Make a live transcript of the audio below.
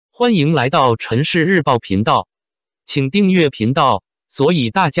欢迎来到陈氏日报频道，请订阅频道，所以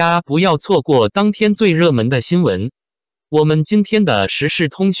大家不要错过当天最热门的新闻。我们今天的时事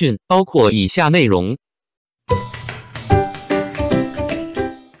通讯包括以下内容：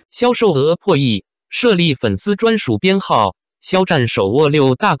销售额破亿，设立粉丝专属编号，肖战手握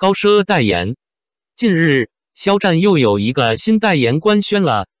6大高奢代言。近日，肖战又有一个新代言官宣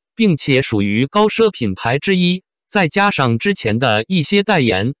了，并且属于高奢品牌之一，再加上之前的一些代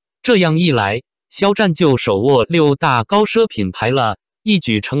言，这样一来，肖战就手握6大高奢品牌了，一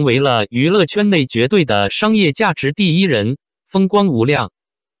举成为了娱乐圈内绝对的商业价值第一人，风光无量，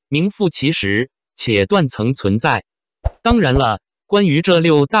名副其实，且断层存在。当然了，关于这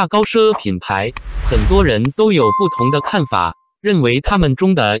6大高奢品牌，很多人都有不同的看法，认为他们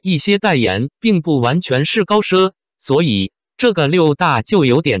中的一些代言并不完全是高奢，所以这个6大就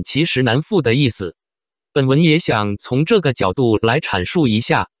有点其实难副的意思。本文也想从这个角度来阐述一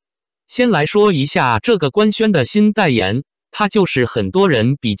下。先来说一下这个官宣的新代言，它就是很多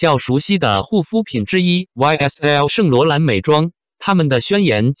人比较熟悉的护肤品之一 YSL 圣罗兰美妆，他们的宣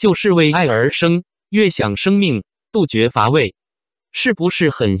言就是为爱而生，悦享生命，杜绝乏味。是不是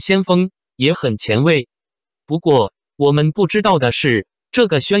很先锋，也很前卫？不过我们不知道的是，这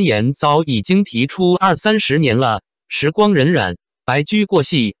个宣言早已经提出20-30年了，时光荏苒，白驹过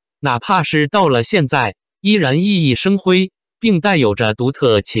隙，哪怕是到了现在，依然熠熠生辉，并带有着独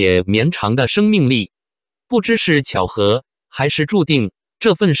特且绵长的生命力。不知是巧合还是注定，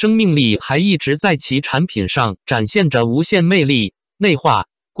这份生命力还一直在其产品上展现着无限魅力、内化、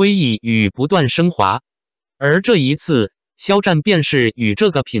归异与不断升华。而这一次，肖战便是与这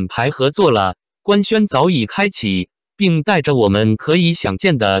个品牌合作了，官宣早已开启，并带着我们可以想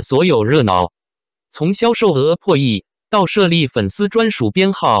见的所有热闹。从销售额破亿到设立粉丝专属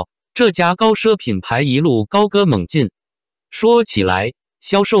编号，这家高奢品牌一路高歌猛进。说起来，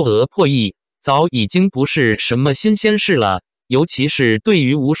销售额破亿早已经不是什么新鲜事了，尤其是对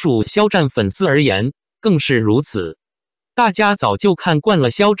于无数肖战粉丝而言，更是如此。大家早就看惯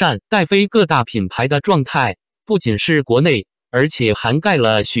了肖战带飞各大品牌的状态，不仅是国内，而且涵盖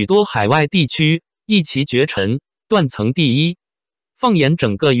了许多海外地区，一骑绝尘，断层第一。放眼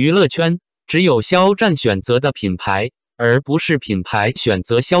整个娱乐圈，只有肖战选择的品牌，而不是品牌选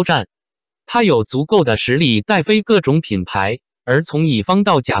择肖战。他有足够的实力带飞各种品牌，而从乙方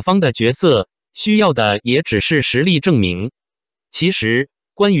到甲方的角色，需要的也只是实力证明。其实，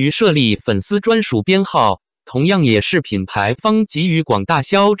关于设立粉丝专属编号，同样也是品牌方给予广大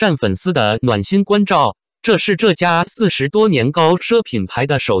肖战粉丝的暖心关照，这是这家40多年高奢品牌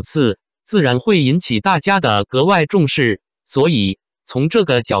的首次，自然会引起大家的格外重视。所以，从这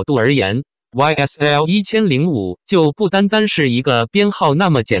个角度而言， YSL 1005就不单单是一个编号那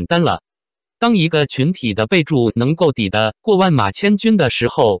么简单了。当一个群体的备注能够抵得过万马千军的时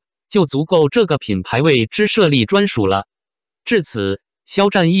候，就足够这个品牌为之设立专属了。至此，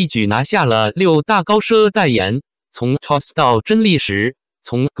肖战一举拿下了6大高奢代言，从 TOS 到真力时，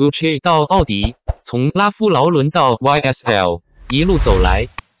从 Gucci 到奥迪，从拉夫劳伦到 YSL， 一路走来，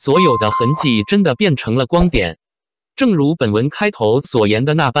所有的痕迹真的变成了光点。正如本文开头所言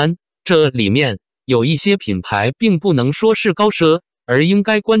的那般，这里面有一些品牌并不能说是高奢，而应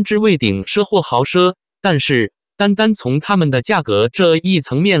该官之谓顶奢或豪奢，但是单单从他们的价格这一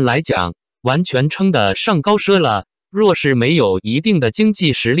层面来讲，完全称得上高奢了。若是没有一定的经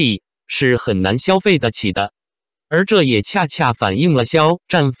济实力，是很难消费得起的。而这也恰恰反映了肖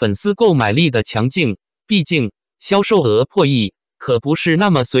战粉丝购买力的强劲，毕竟销售额破亿可不是那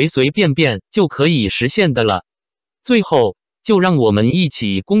么随随便便就可以实现的了。最后，就让我们一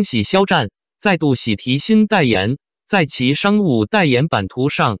起恭喜肖战再度喜提新代言，在其商务代言版图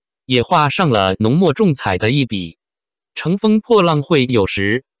上也画上了浓墨重彩的一笔。乘风破浪会有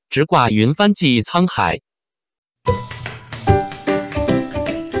时，直挂云帆济沧海。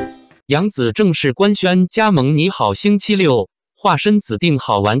杨紫正式官宣加盟你好星期六，化身指定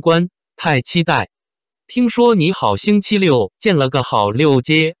好玩官，太期待。听说你好星期六建了个好六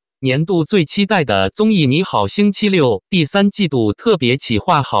街，年度最期待的综艺你好星期六第3季度特别企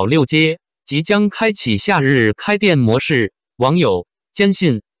划好六街即将开启夏日开店模式，网友坚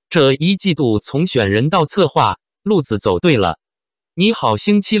信这1季度从选人到策划，路子走对了。你好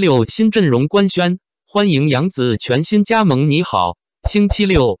星期六新阵容官宣，欢迎杨紫全新加盟你好星期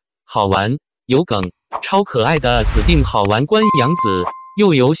六，好玩有梗超可爱的指定好玩官杨紫，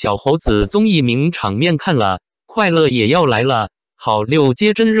又有小猴子综艺名场面看了，快乐也要来了，好六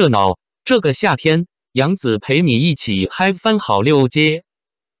街真热闹，这个夏天杨紫陪你一起嗨翻好六街。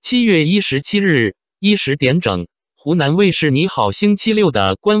7月17日10点整，湖南卫视你好星期六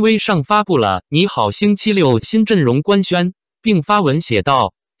的官微上发布了你好星期六新阵容官宣，并发文写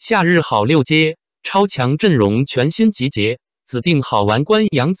道：夏日好6接，超强阵容全新集结，指定好玩官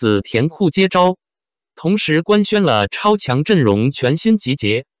杨紫填库接招。同时官宣了超强阵容全新集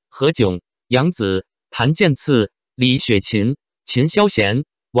结，何炅、杨紫、谭健次、李雪琴、秦霄贤、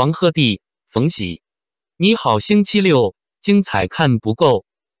王鹤棣、冯喜。你好星期六，精彩看不够。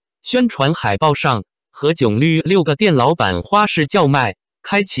宣传海报上，何炅绿6个店老板花式叫卖，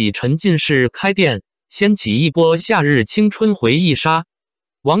开启沉浸式开店，掀起一波夏日青春回忆杀。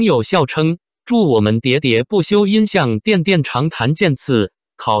网友笑称，祝我们喋喋不休音像店店长谭健次，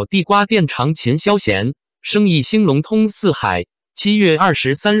烤地瓜店长秦霄贤，生意兴隆通四海。7月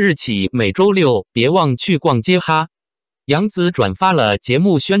23日起，每周六别忘去逛街哈。杨紫转发了节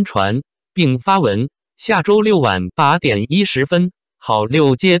目宣传，并发文：下周6晚8点10分，好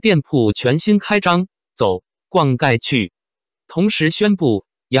6街店铺全新开张，走，逛盖去。同时宣布，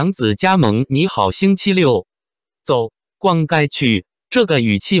杨紫加盟你好星期六，走，逛盖去。这个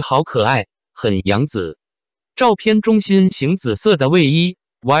语气好可爱，很杨紫。照片中心型紫色的卫衣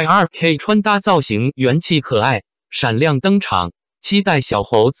 ，Y2K 穿搭造型元气可爱，闪亮登场。期待小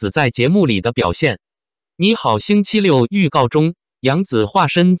猴子在节目里的表现。你好星期六预告中，杨紫化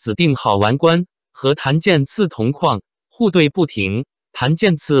身指定好玩官，和谭健次同框，互怼不停。谭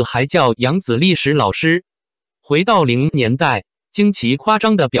健次还叫杨紫历史老师。回到0年代，惊奇夸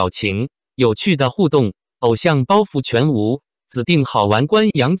张的表情，有趣的互动，偶像包袱全无。指定好玩官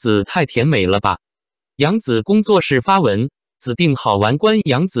杨紫太甜美了吧！杨紫工作室发文，指定好玩官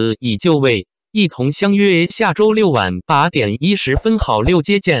杨紫已就位，一同相约下周6晚8点10分好6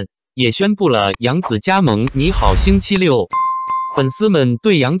街见，也宣布了杨紫加盟你好星期六。粉丝们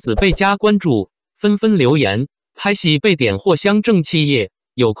对杨紫倍加关注，纷纷留言：拍戏被点藿香正气液，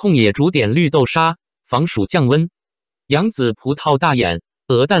有空也煮点绿豆沙，防暑降温。杨紫葡萄大眼，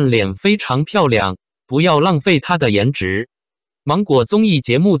鹅蛋脸非常漂亮，不要浪费她的颜值。芒果综艺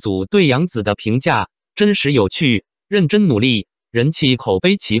节目组对杨紫的评价：真实有趣，认真努力，人气口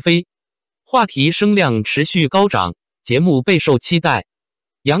碑齐飞，话题声量持续高涨，节目备受期待。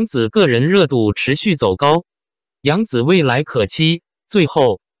杨紫个人热度持续走高，杨紫未来可期。最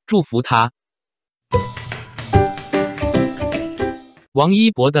后，祝福她。王一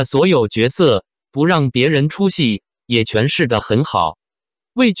博的所有角色不让别人出戏，也诠释得很好。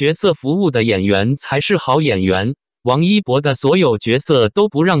为角色服务的演员才是好演员。王一博的所有角色都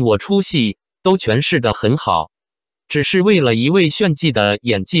不让我出戏，都诠释得很好。只是为了一味炫技的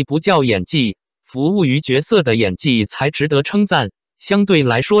演技不叫演技，服务于角色的演技才值得称赞。相对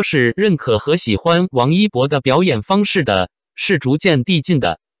来说是认可和喜欢王一博的表演方式的，是逐渐递进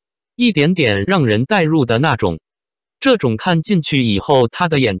的，一点点让人带入的那种。这种看进去以后，他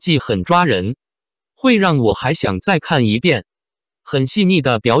的演技很抓人，会让我还想再看一遍。很细腻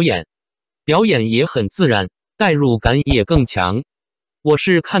的表演也很自然。代入感也更强。我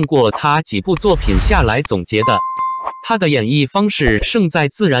是看过他几部作品下来总结的，他的演绎方式胜在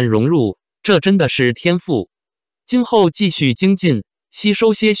自然融入，这真的是天赋。今后继续精进，吸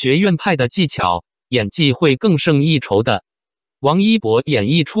收些学院派的技巧，演技会更胜一筹的。王一博演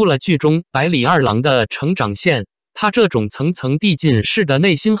绎出了剧中百里二郎的成长线，他这种层层递进式的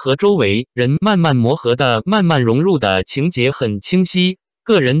内心和周围人慢慢磨合的、慢慢融入的情节很清晰，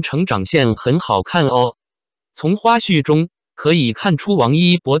个人成长线很好看哦。从花絮中可以看出，王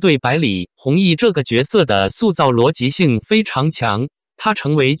一博对百里弘毅这个角色的塑造逻辑性非常强，他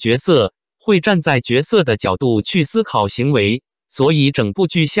成为角色会站在角色的角度去思考行为，所以整部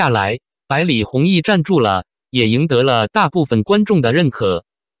剧下来，百里弘毅站住了，也赢得了大部分观众的认可。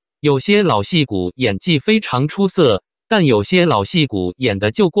有些老戏骨演技非常出色，但有些老戏骨演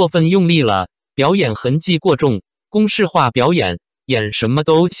的就过分用力了，表演痕迹过重，公式化表演，演什么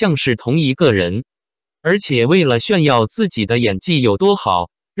都像是同一个人。而且为了炫耀自己的演技有多好，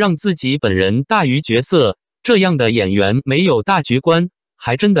让自己本人大于角色，这样的演员没有大局观，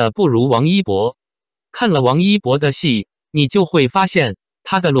还真的不如王一博。看了王一博的戏，你就会发现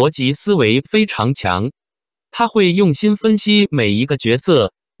他的逻辑思维非常强，他会用心分析每一个角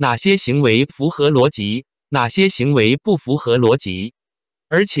色，哪些行为符合逻辑，哪些行为不符合逻辑，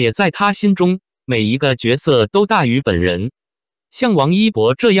而且在他心中，每一个角色都大于本人。像王一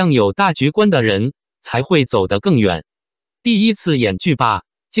博这样有大局观的人，才会走得更远。第一次演剧吧，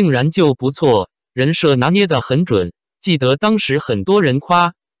竟然就不错，人设拿捏得很准。记得当时很多人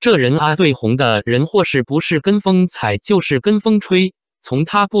夸这人啊，对红的人或是不是跟风踩就是跟风吹。从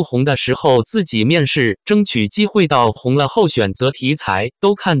他不红的时候自己面试争取机会到红了后选择题材，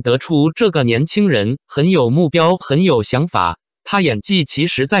都看得出这个年轻人很有目标，很有想法。他演技其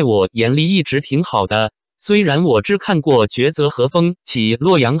实在我眼里一直挺好的。虽然我只看过《抉择和风起》、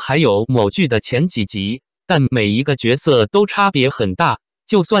洛阳还有某剧的前几集，但每一个角色都差别很大，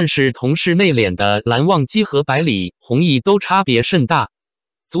就算是同是内敛的蓝忘机和百里弘毅都差别甚大，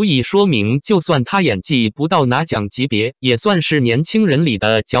足以说明就算他演技不到拿奖级别，也算是年轻人里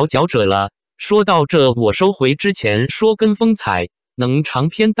的佼佼者了。说到这，我收回之前说跟风采，能长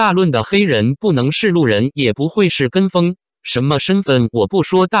篇大论的黑人不能是路人，也不会是跟风，什么身份我不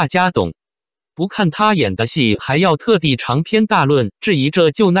说，大家懂。不看他演的戏还要特地长篇大论，质疑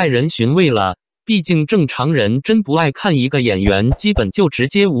这就耐人寻味了。毕竟正常人真不爱看一个演员，基本就直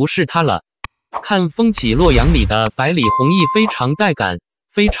接无视他了。看《风起洛阳》里的百里弘毅非常带感，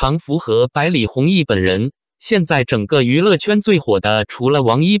非常符合百里弘毅本人。现在整个娱乐圈最火的除了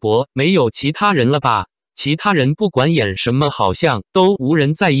王一博，没有其他人了吧？其他人不管演什么好像都无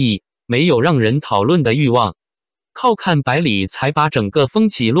人在意，没有让人讨论的欲望。靠看百里才把整个《风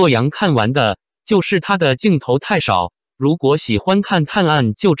起洛阳》看完的，就是他的镜头太少。如果喜欢看探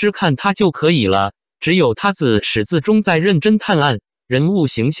案，就只看他就可以了。只有他自始至终在认真探案，人物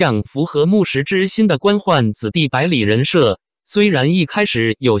形象符合木石之心的官宦子弟百里人设。虽然一开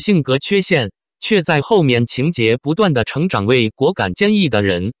始有性格缺陷，却在后面情节不断的成长为果敢坚毅的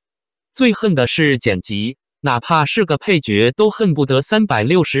人。最恨的是剪辑，哪怕是个配角都恨不得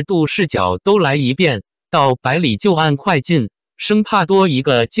360度视角都来一遍，到百里就按快进，生怕多一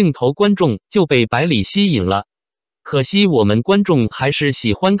个镜头观众就被百里吸引了。可惜我们观众还是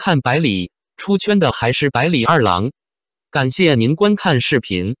喜欢看百里，出圈的还是百里二郎。感谢您观看视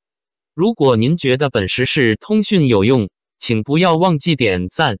频，如果您觉得本时事通讯有用，请不要忘记点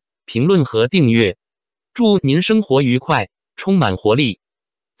赞、评论和订阅。祝您生活愉快，充满活力。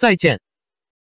再见。